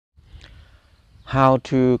how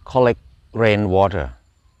to collect rainwater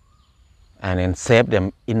and then save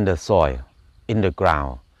them in the soil, in the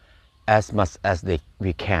ground, as much as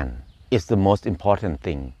we can. It's the most important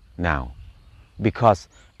thing now, because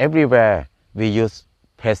everywhere we use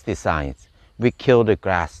pesticides, we kill the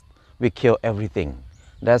grass, we kill everything.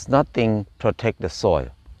 There's nothing protect the soil.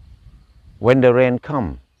 When the rain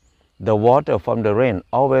comes, the water from the rain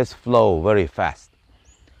always flow very fast.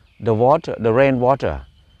 The rainwater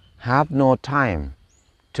have no time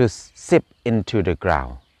to seep into the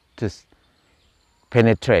ground, to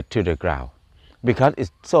penetrate to the ground, because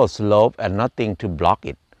it's so slow and nothing to block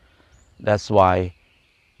it. That's why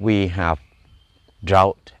we have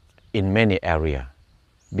drought in many areas,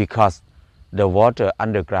 because the water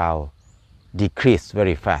underground decrease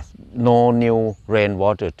very fast. No new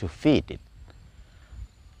rainwater to feed it.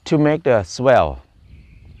 To make the swale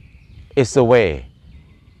is a way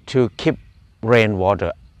to keep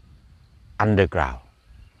rainwater underground.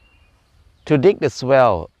 To dig the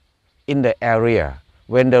swale in the area,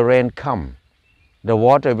 when the rain comes, the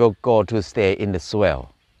water will go to stay in the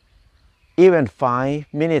swale. Even 5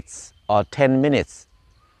 minutes or 10 minutes,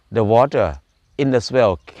 the water in the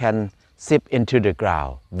swale can seep into the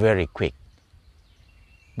ground very quick.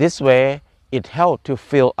 This way, it helps to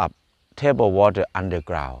fill up table water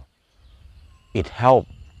underground. It helps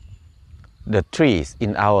the trees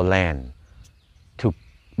in our land to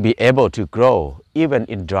be able to grow even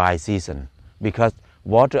in dry season, because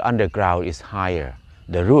water underground is higher.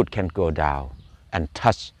 The root can go down and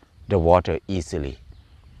touch the water easily.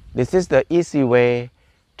 This is the easy way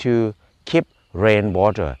to keep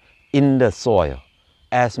rainwater in the soil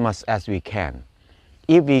as much as we can.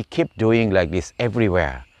 If we keep doing like this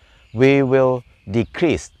everywhere, we will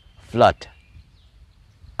decrease flood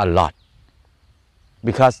a lot,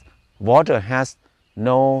 because water has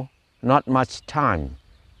not much time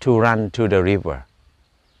to run to the river,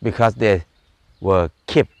 because they were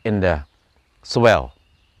kept in the swale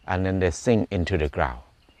and then they sink into the ground.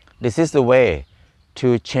 This is the way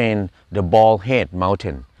to change the bald head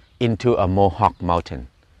mountain into a mohawk mountain.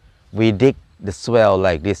 We dig the swale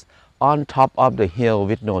like this on top of the hill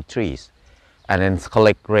with no trees, and then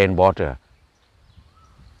collect rainwater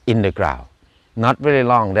in the ground. Not very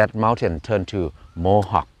long, that mountain turned to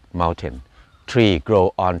mohawk mountain. Tree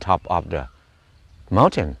grow on top of the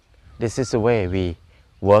mountain. This is the way we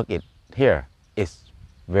work it here. It's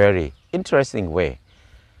very interesting way.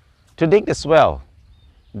 To dig the swale,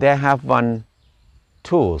 they have one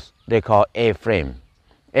tool they call A-frame.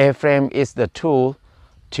 A-frame is the tool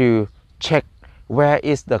to check where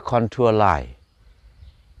is the contour line.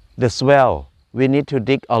 The swale, we need to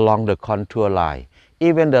dig along the contour line.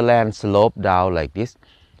 Even the land slope down like this.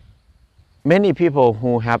 Many people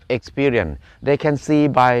who have experience, they can see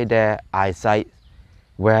by their eyesight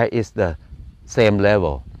where is the same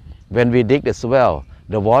level. When we dig the swale,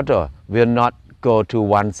 the water will not go to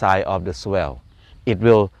one side of the swale. It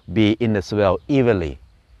will be in the swale evenly.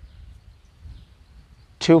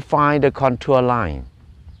 To find the contour line,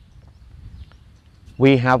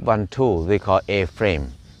 we have one tool we call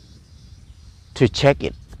A-frame to check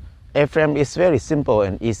it. A-frame is very simple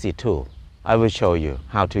and easy tool. I will show you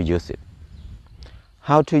how to use it.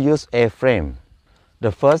 How to use A-frame.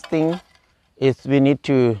 The first thing is we need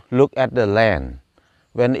to look at the land.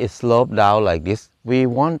 When it slopes down like this, we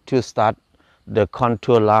want to start the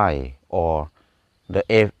contour line or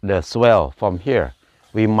the swale from here.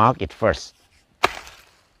 We mark it first.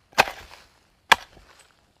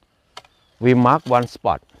 We mark one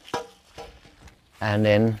spot, and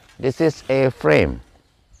then this is A-frame.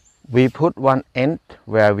 We put one end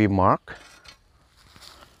where we mark,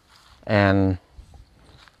 and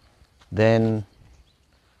then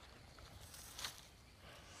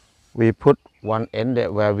we put one end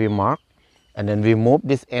where we mark, and then we move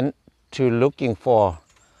this end to looking for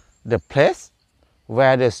the place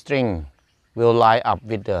where the string will line up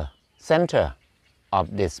with the center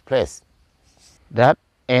of this place. That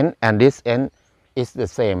end and this end is the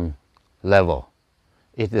same level.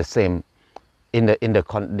 It's the same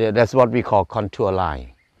that's what we call contour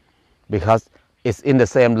line, because it's in the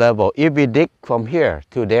same level. If we dig from here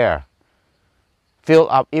to there,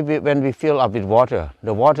 when we fill up with water,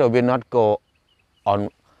 the water will not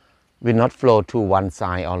flow to one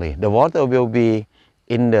side only. The water will be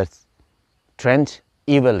in the trench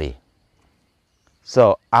evenly.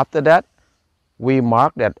 So after that, we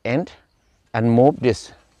mark that end and move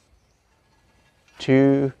this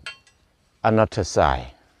to another side.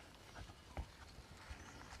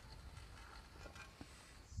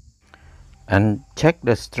 And check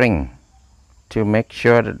the string to make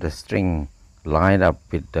sure that the string line up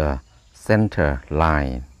with the center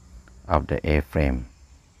line of the A-frame.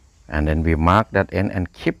 And then we mark that end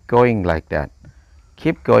and keep going like that.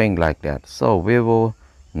 Keep going like that. So we will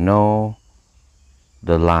know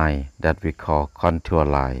the line that we call contour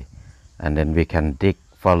line. And then we can dig,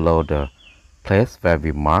 follow the place where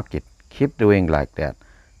we mark it. Keep doing like that.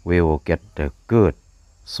 We will get the good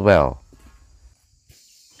swell.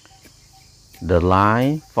 The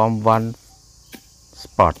line from one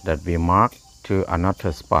spot that we mark to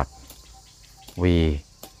another spot, we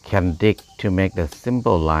can dig to make the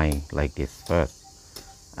simple line like this first,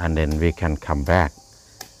 and then we can come back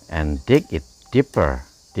and dig it deeper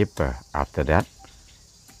after that.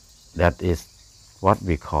 That is what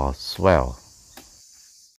we call swell.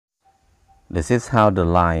 This is how the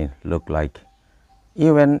line look like.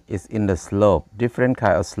 Even it's in the slope, different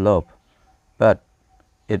kind of slope, but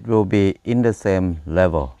it will be in the same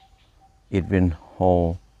level. It will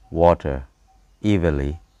hold water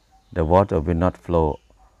evenly. The water will not flow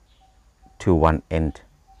to one end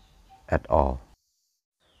at all.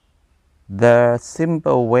 The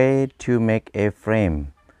simple way to make a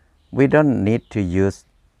frame, we don't need to use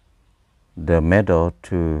the metal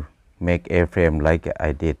to make a frame like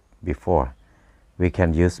I did before. We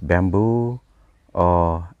can use bamboo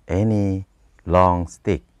or any long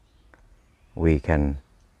stick. We can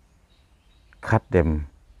cut them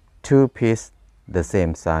 2 pieces the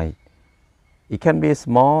same size. It can be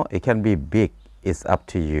small, it can be big, it's up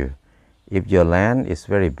to you. If your land is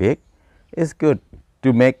very big, it's good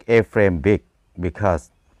to make a frame big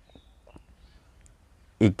because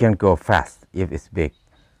it can go fast if it's big.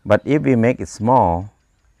 But if we make it small,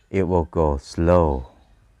 it will go slow.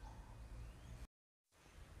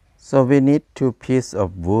 So we need 2 pieces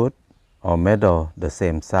of wood or metal the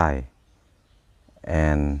same size.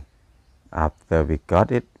 And after we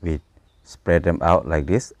got it, we spread them out like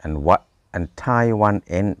this and tie one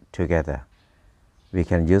end together. We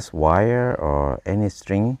can use wire or any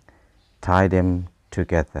string, tie them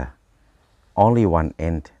together. Only one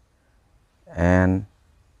end. And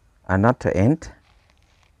another end,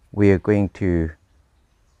 we are going to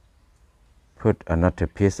put another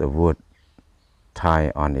piece of wood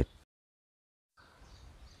tie on it.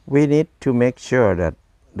 We need to make sure that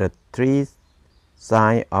the 3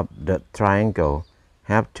 sides of the triangle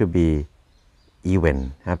have to be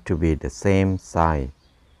even, have to be the same size.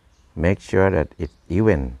 Make sure that it's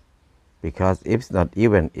even, because if it's not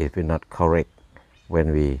even, it will not correct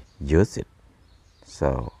when we use it.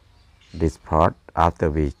 So this part, after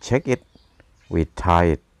we check it, we tie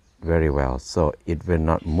it very well so it will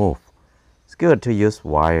not move. It's good to use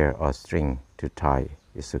wire or string to tie,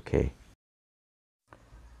 it's okay.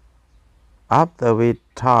 After we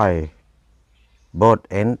tie both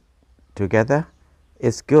ends together,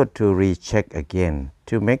 it's good to recheck again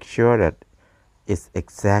to make sure that it's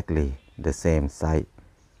exactly the same size,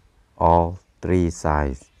 all 3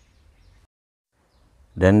 sides.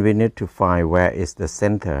 Then we need to find where is the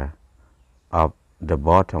center of the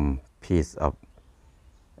bottom piece of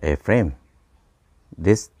a frame.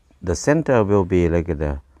 The center will be like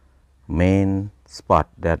the main spot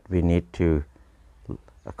that we need to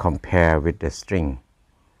compare with the string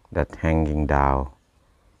that hanging down.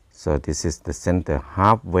 So this is the center.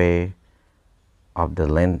 Halfway of the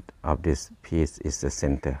length of this piece is the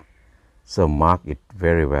center. So mark it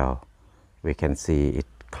very well. We can see it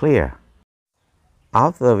clear.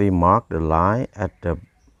 After we mark the line at the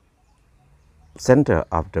center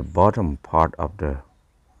of the bottom part of the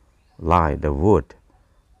line, the wood,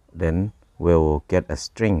 then we will get a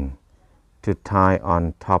string to tie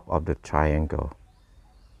on top of the triangle.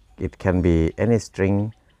 It can be any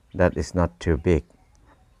string that is not too big.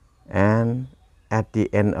 And at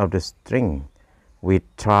the end of the string, we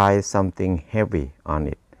tie something heavy on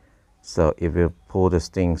it. So if we pull the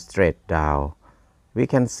string straight down, we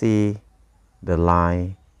can see the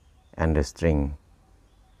line and the string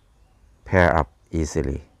pair up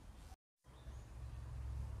easily.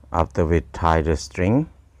 After we tie the string,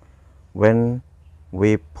 when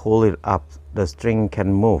we pull it up, the string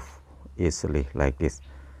can move easily like this.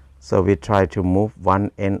 So we try to move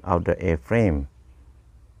one end of the A-frame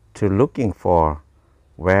to looking for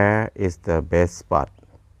where is the best spot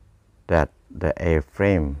that the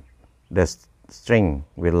A-frame, the string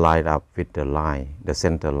will line up with the line, the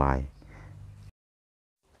center line.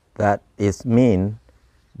 That is mean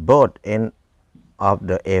both ends of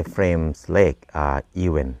the A-frame's leg are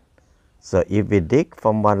even. So if we dig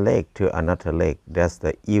from one leg to another leg, that's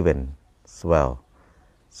the even swell.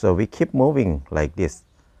 So we keep moving like this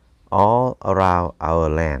all around our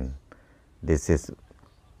land. This is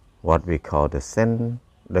what we call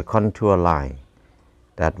the contour line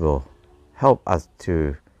that will help us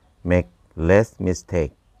to make less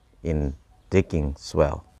mistake in digging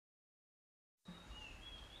swale.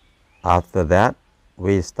 After that,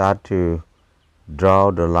 we start to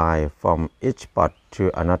draw the line from each spot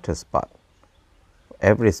to another spot.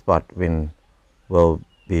 Every spot will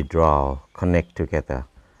be drawn, connect together.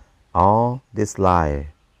 All this line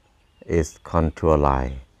is contour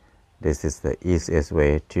line. This is the easiest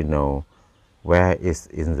way to know where it's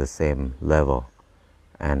in the same level.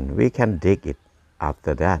 And we can dig it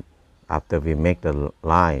after that, after we make the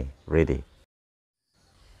line ready.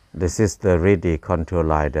 This is the ready contour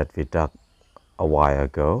line that we dug a while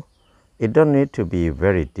ago. It don't need to be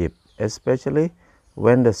very deep, especially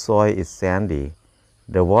when the soil is sandy.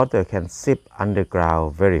 The water can seep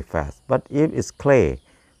underground very fast. But if it's clay,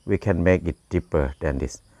 we can make it deeper than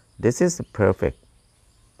this. This is perfect.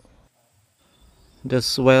 The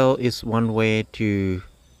swale is one way to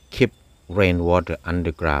keep rainwater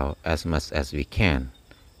underground as much as we can.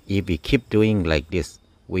 If we keep doing like this,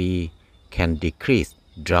 we can decrease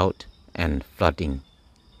drought and flooding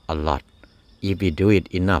a lot. If we do it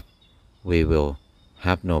enough, we will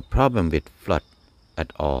have no problem with flood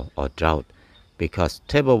at all or drought, because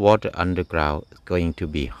table water underground is going to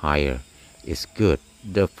be higher. It's good.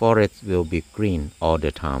 The forest will be green all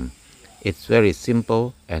the time. It's very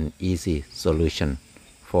simple and easy solution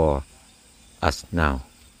for us now.